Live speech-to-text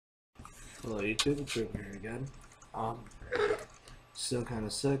Hello YouTube, it's Ruben here again. Still kind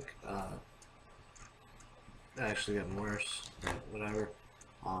of sick. Actually getting worse, but whatever.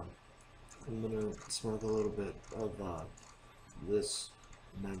 Um, I'm gonna smoke a little bit of this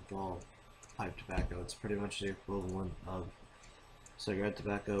menthol pipe tobacco. It's pretty much the equivalent of cigarette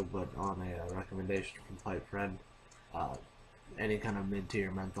tobacco, but on a recommendation from Pipe Friend. Uh, any kind of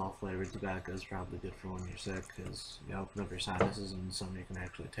mid-tier menthol flavored tobacco is probably good for when you're sick, because you open up your sinuses and something you can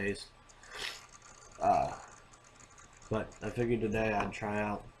actually taste. But I figured today I'd try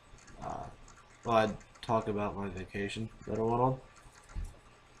out, I'd talk about my vacation that I went on.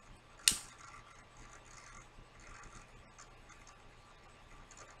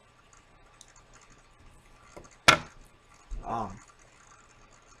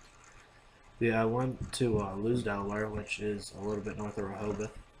 Yeah, I went to Lewes, Delaware, which is a little bit north of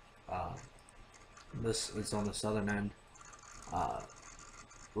Rehoboth. Uh, this is on the southern end.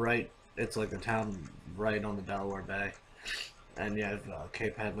 It's like a town right on the Delaware Bay. And you have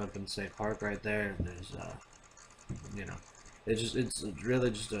Cape Henlopen State Park right there. There's, it's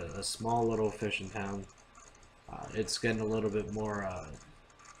really just a small little fishing town. It's getting a little bit more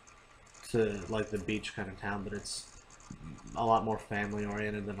to like the beach kind of town, but it's a lot more family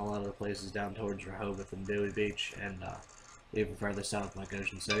oriented than a lot of the places down towards Rehoboth and Dewey Beach, and even further south like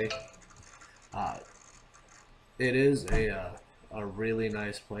Ocean City. It is a really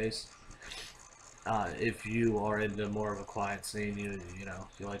nice place. If you are into more of a quiet scene,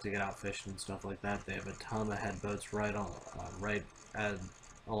 if you like to get out fishing and stuff like that, they have a ton of head boats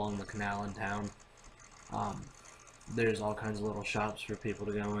along the canal in town. There's all kinds of little shops for people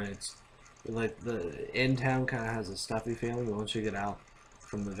to go in. It's like the in town kind of has a stuffy feeling, but once you get out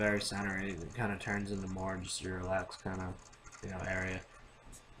from the very center, it kind of turns into more just a relaxed kind of area.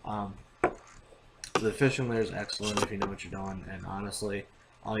 The fishing there is excellent if you know what you're doing, and honestly,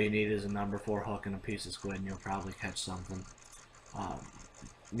 all you need is a number 4 hook and a piece of squid, and you'll probably catch something.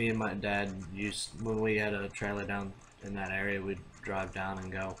 Me and my dad when we had a trailer down in that area, we'd drive down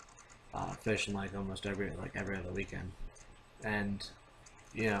and go fishing like almost every other weekend, and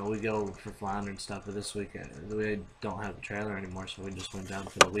we go for flounder and stuff. But this weekend we don't have a trailer anymore, so we just went down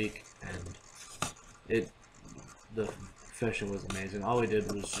for the week, and the fishing was amazing. All we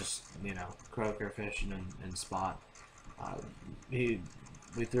did was just croaker fishing and spot.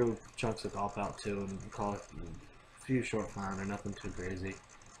 We threw chunks of golf out too, and caught a few short flounder, nothing too crazy,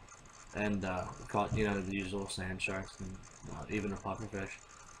 and caught the usual sand sharks and even a pufferfish.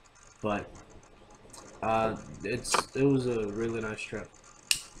 But it was a really nice trip.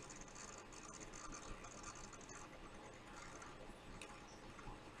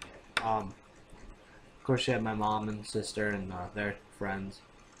 Of course, you had my mom and sister and their friends.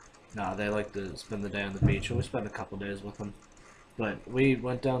 They like to spend the day on the beach, and we spent a couple days with them. But we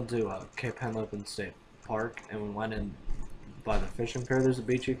went down to Cape Henlopen State Park, and we went in by the fishing pier. There's a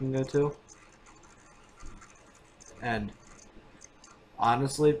beach you can go to. And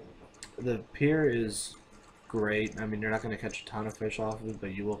honestly, the pier is great. I mean, you're not going to catch a ton of fish off of it,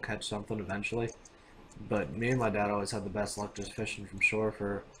 but you will catch something eventually. But me and my dad always had the best luck just fishing from shore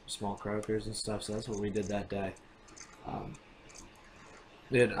for small croakers and stuff, so that's what we did that day.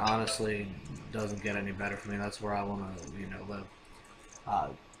 It honestly doesn't get any better for me. That's where I want to, live.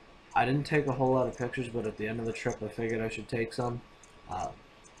 I didn't take a whole lot of pictures, but at the end of the trip I figured I should take some.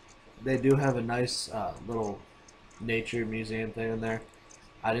 They do have a nice little nature museum thing in there.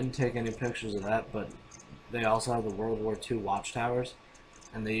 I didn't take any pictures of that, but they also have the World War II Watchtowers,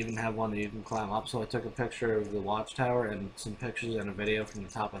 and they even have one that you can climb up. So I took a picture of the Watchtower and some pictures and a video from the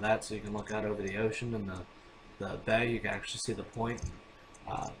top of that, so you can look out over the ocean and the bay. You can actually see the point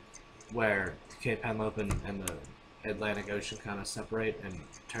where Cape Henlopen and the Atlantic Ocean kind of separate and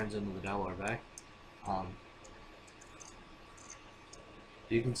turns into the Delaware Bay.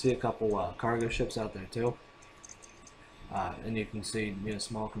 You can see a couple cargo ships out there too, and you can see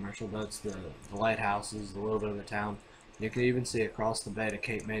small commercial boats, the lighthouses, a little bit of the town. You can even see across the bay to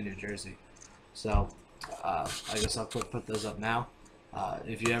Cape May, New Jersey. So I guess I'll put those up now.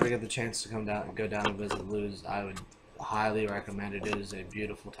 If you ever get the chance to go down and visit Lewes, I would highly recommend it. It is a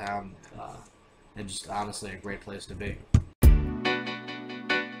beautiful town, and just honestly a great place to be.